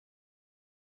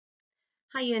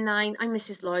Hi Year 9, I'm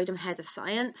Mrs Lloyd, I'm Head of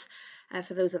Science.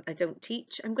 For those that I don't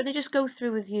teach, I'm going to just go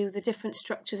through with you the different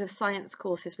structures of science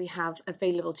courses we have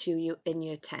available to you in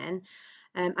Year 10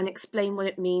 and explain what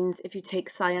it means if you take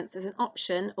science as an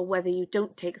option or whether you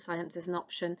don't take science as an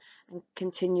option and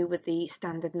continue with the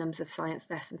standard numbers of science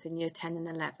lessons in Year 10 and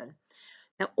 11.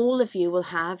 Now, all of you will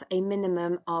have a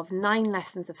minimum of 9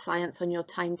 lessons of science on your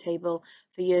timetable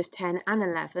for Years 10 and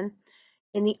 11.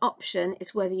 In the option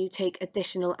is whether you take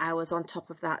additional hours on top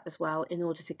of that as well in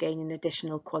order to gain an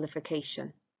additional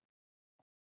qualification.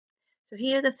 So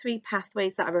here are the 3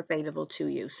 pathways that are available to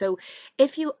you. So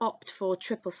if you opt for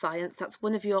triple science, that's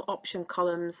one of your option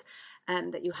columns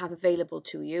that you have available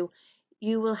to you.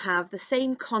 You will have the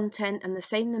same content and the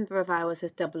same number of hours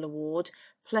as double award,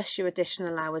 plus your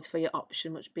additional hours for your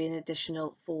option, which would be an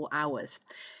additional 4 hours.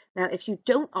 Now, if you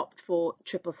don't opt for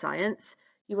triple science,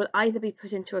 you will either be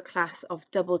put into a class of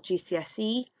double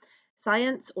GCSE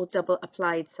science or double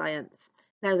applied science.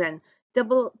 Now then,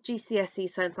 double GCSE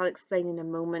science, I'll explain in a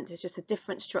moment, is just a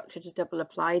different structure to double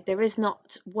applied. There is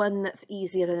not one that's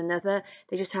easier than another.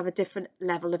 They just have a different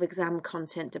level of exam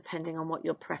content depending on what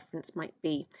your preference might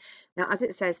be. Now, as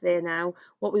it says there now,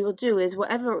 what we will do is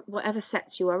whatever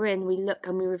sets you are in, we look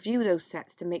and we review those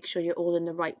sets to make sure you're all in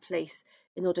the right place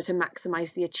in order to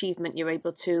maximise the achievement you're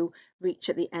able to reach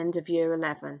at the end of Year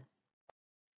 11.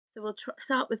 So we'll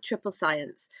start with triple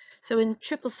science. So in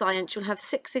triple science, you'll have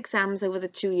 6 exams over the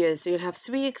 2 years. So you'll have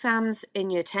 3 exams in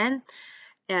Year 10,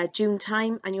 June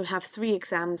time, and you'll have 3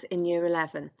 exams in Year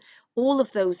 11. All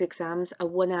of those exams are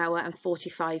 1 hour and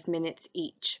 45 minutes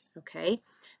each, okay?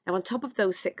 Now on top of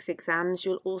those 6 exams,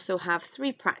 you'll also have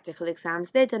 3 practical exams.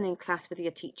 They're done in class with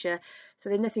your teacher, so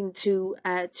they're nothing too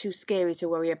scary to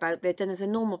worry about. They're done as a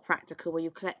normal practical where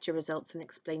you collect your results and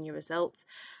explain your results.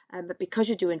 But because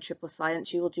you're doing triple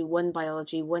science, you will do 1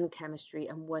 biology, 1 chemistry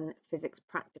and 1 physics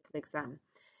practical exam.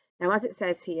 Now, as it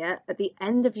says here, at the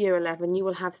end of Year 11, you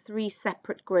will have 3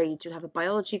 separate grades. You'll have a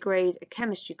biology grade, a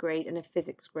chemistry grade, and a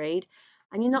physics grade.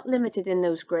 And you're not limited in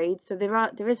those grades, so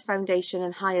there is foundation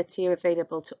and higher tier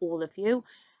available to all of you.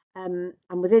 And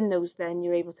within those, then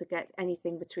you're able to get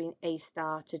anything between A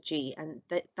star to G, and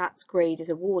that grade is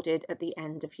awarded at the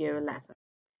end of Year 11.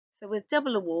 So with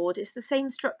double award, it's the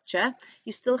same structure.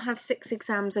 You still have 6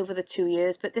 exams over the 2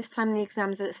 years, but this time the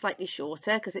exams are slightly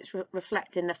shorter because it's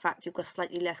reflecting the fact you've got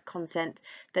slightly less content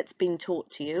that's been taught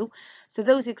to you. So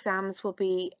those exams will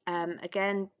be,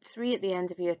 again, 3 at the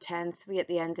end of Year 10, 3 at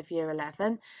the end of Year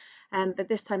 11, but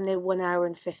this time they're 1 hour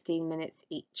and 15 minutes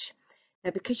each. Now,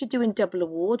 because you're doing double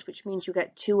award, which means you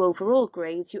get 2 overall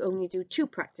grades, you only do 2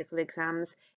 practical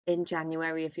exams in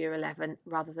January of Year 11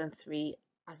 rather than 3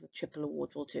 as the triple award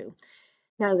will do.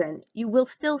 Now then, you will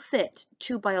still sit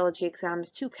 2 biology exams,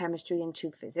 2 chemistry and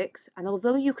 2 physics, and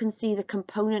although you can see the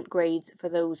component grades for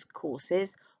those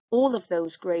courses, all of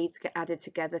those grades get added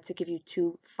together to give you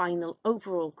 2 final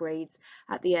overall grades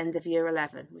at the end of Year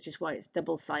 11, which is why it's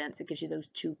double science. It gives you those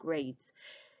 2 grades.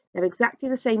 They're exactly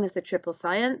the same as the triple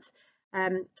science.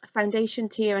 Foundation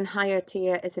tier and higher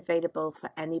tier is available for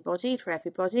anybody, for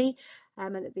everybody.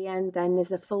 And at the end, then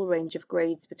there's a full range of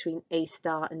grades between A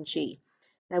star and G.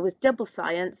 Now with double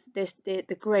science,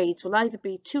 the grades will either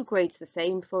be 2 grades the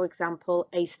same, for example,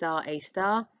 A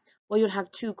star, or you'll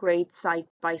have 2 grades side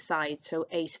by side, so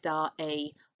A star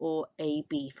A or A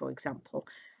B, for example.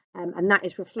 And that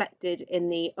is reflected in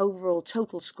the overall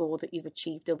total score that you've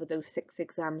achieved over those 6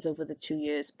 exams over the 2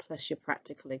 years, plus your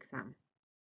practical exam.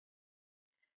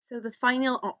 So the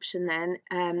final option then,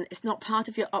 it's not part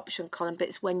of your option column, but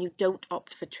it's when you don't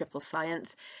opt for triple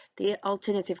science. The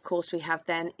alternative course we have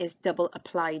then is double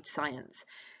applied science.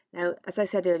 Now, as I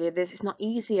said earlier, this is not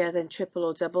easier than triple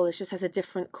or double, it just has a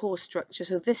different course structure.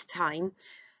 So this time,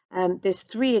 there's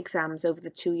 3 exams over the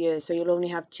 2 years. So you'll only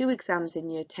have 2 exams in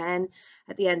Year 10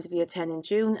 at the end of Year 10 in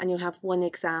June, and you'll have 1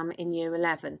 exam in Year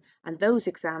 11. And those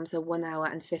exams are 1 hour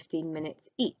and 15 minutes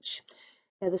each.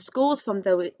 Now, the scores from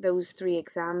those 3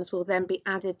 exams will then be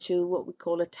added to what we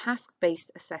call a task-based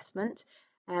assessment.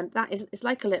 That is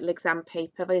like a little exam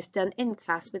paper, but it's done in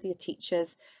class with your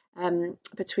teachers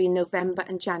between November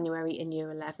and January in Year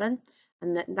 11.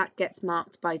 And that gets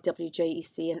marked by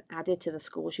WJEC and added to the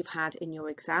scores you've had in your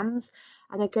exams.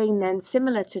 And again, then,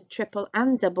 similar to triple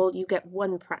and double, you get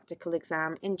 1 practical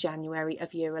exam in January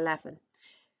of Year 11.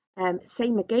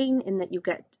 Same again in that you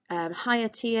get higher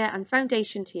tier and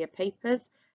foundation tier papers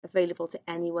available to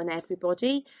anyone,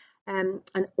 everybody. And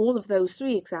all of those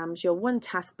 3 exams, your 1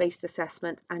 task-based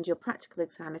assessment and your practical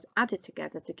exam is added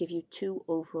together to give you 2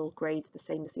 overall grades, the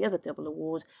same as the other double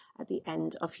award at the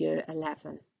end of Year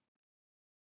 11.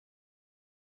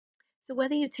 So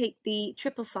whether you take the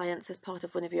triple science as part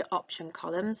of one of your option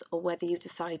columns, or whether you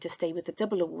decide to stay with the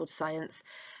double award science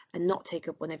and not take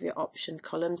up one of your option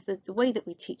columns, the way that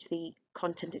we teach the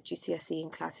content at GCSE in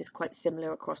class is quite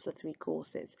similar across the 3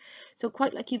 courses. So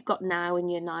quite like you've got now in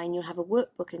year 9, you'll have a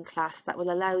workbook in class that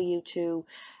will allow you to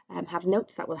have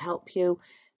notes that will help you,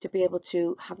 to be able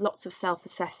to have lots of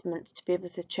self-assessment, to be able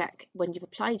to check when you've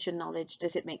applied your knowledge,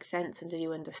 does it make sense and do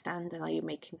you understand and are you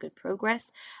making good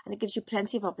progress? And it gives you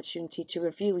plenty of opportunity to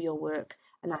review your work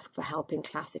and ask for help in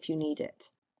class if you need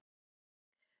it.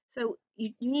 So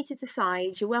you need to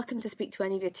decide. You're welcome to speak to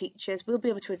any of your teachers. We'll be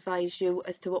able to advise you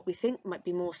as to what we think might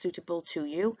be more suitable to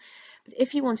you. But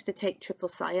if you wanted to take triple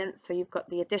science, so you've got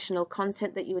the additional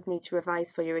content that you would need to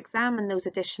revise for your exam and those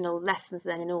additional lessons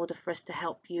then in order for us to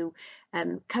help you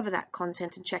cover that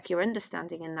content and check your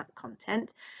understanding in that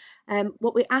content.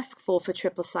 What we ask for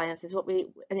triple science is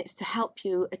and it's to help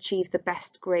you achieve the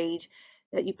best grade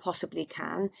that you possibly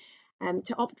can.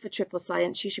 To opt for triple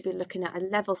science, you should be looking at a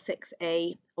level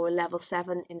 6A or a level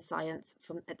 7 in science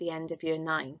at the end of year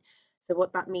 9. So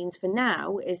what that means for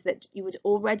now is that you would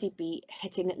already be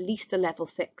hitting at least a level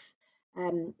 6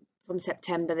 from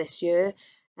September this year,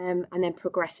 and then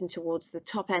progressing towards the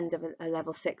top end of a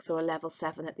level 6 or a level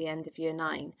 7 at the end of year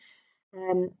 9.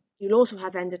 You'll also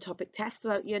have end of topic tests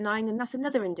throughout year 9, and that's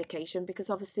another indication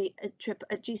because obviously at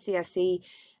GCSE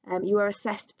you are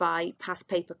assessed by past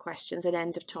paper questions and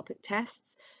end of topic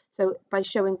tests. So by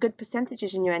showing good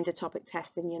percentages in your end of topic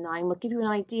tests in year 9 will give you an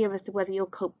idea as to whether you'll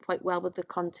cope quite well with the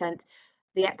content,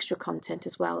 the extra content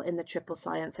as well in the triple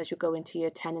science as you go into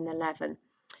year 10 and 11.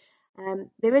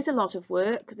 There is a lot of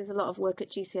work. There's a lot of work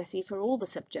at GCSE for all the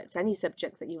subjects, any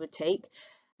subject that you would take.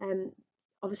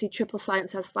 Obviously, triple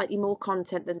science has slightly more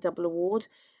content than double award,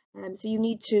 so you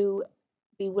need to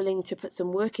be willing to put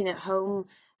some work in at home,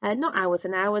 not hours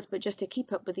and hours, but just to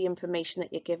keep up with the information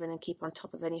that you're given and keep on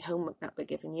top of any homework that we're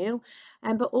giving you.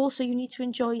 But also you need to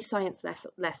enjoy science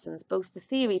lessons, both the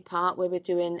theory part where we're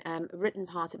doing a written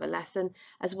part of a lesson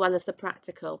as well as the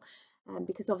practical.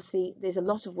 Because obviously there's a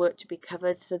lot of work to be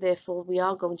covered, so therefore we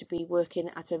are going to be working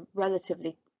at a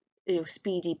relatively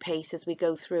speedy pace as we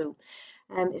go through.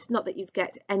 It's not that you'd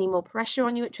get any more pressure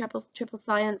on you at triple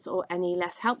science or any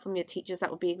less help from your teachers. That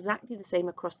would be exactly the same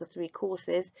across the 3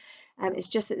 courses. It's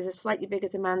just that there's a slightly bigger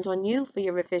demand on you for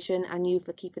your revision and you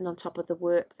for keeping on top of the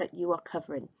work that you are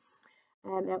covering.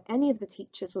 Now, any of the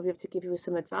teachers will be able to give you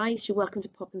some advice. You're welcome to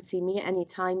pop and see me at any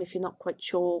time if you're not quite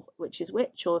sure which is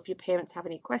which, or if your parents have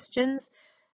any questions.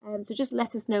 So just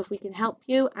let us know if we can help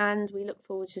you, and we look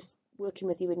forward to working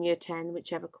with you in year 10,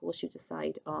 whichever course you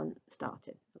decide on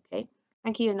starting. Okay.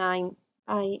 Thank you, Year 9.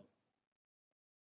 Bye.